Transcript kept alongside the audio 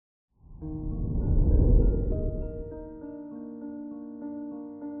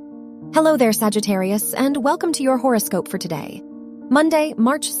Hello there, Sagittarius, and welcome to your horoscope for today, Monday,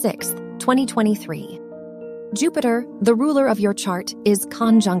 March 6th, 2023. Jupiter, the ruler of your chart, is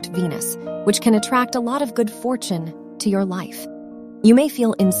conjunct Venus, which can attract a lot of good fortune to your life. You may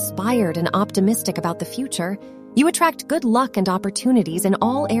feel inspired and optimistic about the future. You attract good luck and opportunities in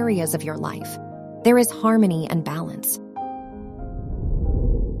all areas of your life. There is harmony and balance.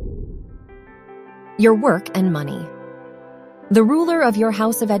 Your work and money. The ruler of your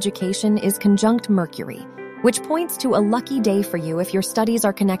house of education is conjunct Mercury, which points to a lucky day for you if your studies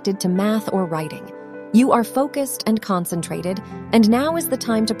are connected to math or writing. You are focused and concentrated, and now is the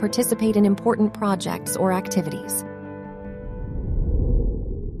time to participate in important projects or activities.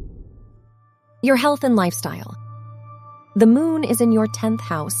 Your health and lifestyle. The moon is in your 10th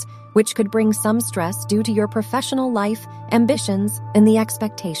house, which could bring some stress due to your professional life, ambitions, and the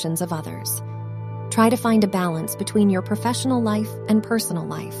expectations of others. Try to find a balance between your professional life and personal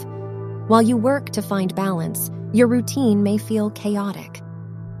life. While you work to find balance, your routine may feel chaotic.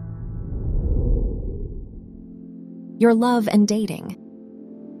 Your love and dating.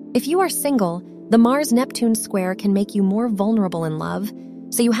 If you are single, the Mars-Neptune square can make you more vulnerable in love,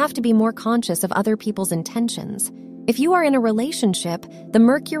 so you have to be more conscious of other people's intentions. If you are in a relationship, the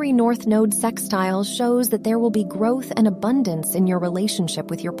Mercury North Node sextile shows that there will be growth and abundance in your relationship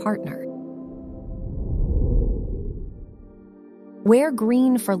with your partner. Wear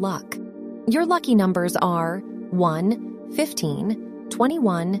green for luck. Your lucky numbers are 1, 15,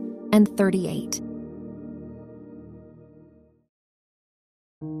 21, and 38.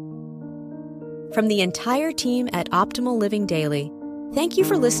 From the entire team at Optimal Living Daily, thank you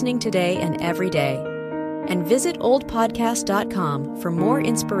for listening today and every day. And visit oldpodcast.com for more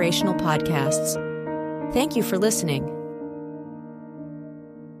inspirational podcasts. Thank you for listening.